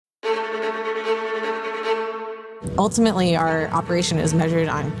Ultimately, our operation is measured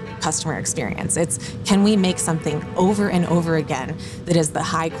on customer experience. It's, can we make something over and over again that is the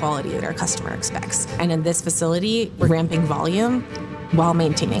high quality that our customer expects? And in this facility, we're ramping volume while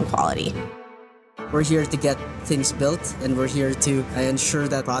maintaining quality. We're here to get things built, and we're here to ensure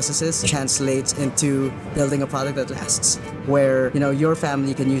that processes translate into building a product that lasts, where your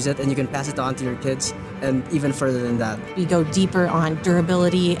family can use it and you can pass it on to your kids, and even further than that. We go deeper on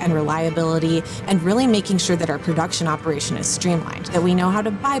durability and reliability, and really making sure that our production operation is streamlined, that we know how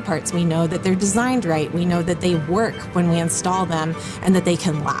to buy parts, we know that they're designed right, we know that they work when we install them, and that they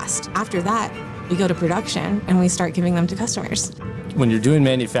can last. After that, we go to production and we start giving them to customers. When you're doing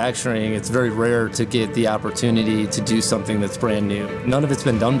manufacturing, it's very rare to get the opportunity to do something that's brand new. None of it's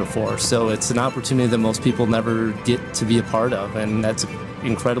been done before, so it's an opportunity that most people never get to be a part of, and that's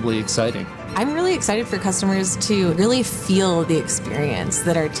incredibly exciting. I'm really excited for customers to really feel the experience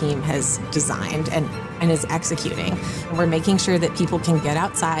that our team has designed and is executing. We're making sure that people can get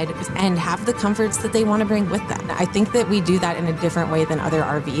outside and have the comforts that they want to bring with them. I think that we do that in a different way than other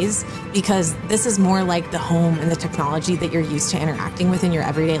RVs, because this is more like the home and the technology that you're used to interacting with in your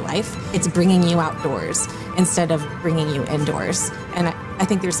everyday life. It's bringing you outdoors instead of bringing you indoors. And I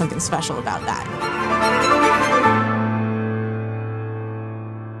think there's something special about that.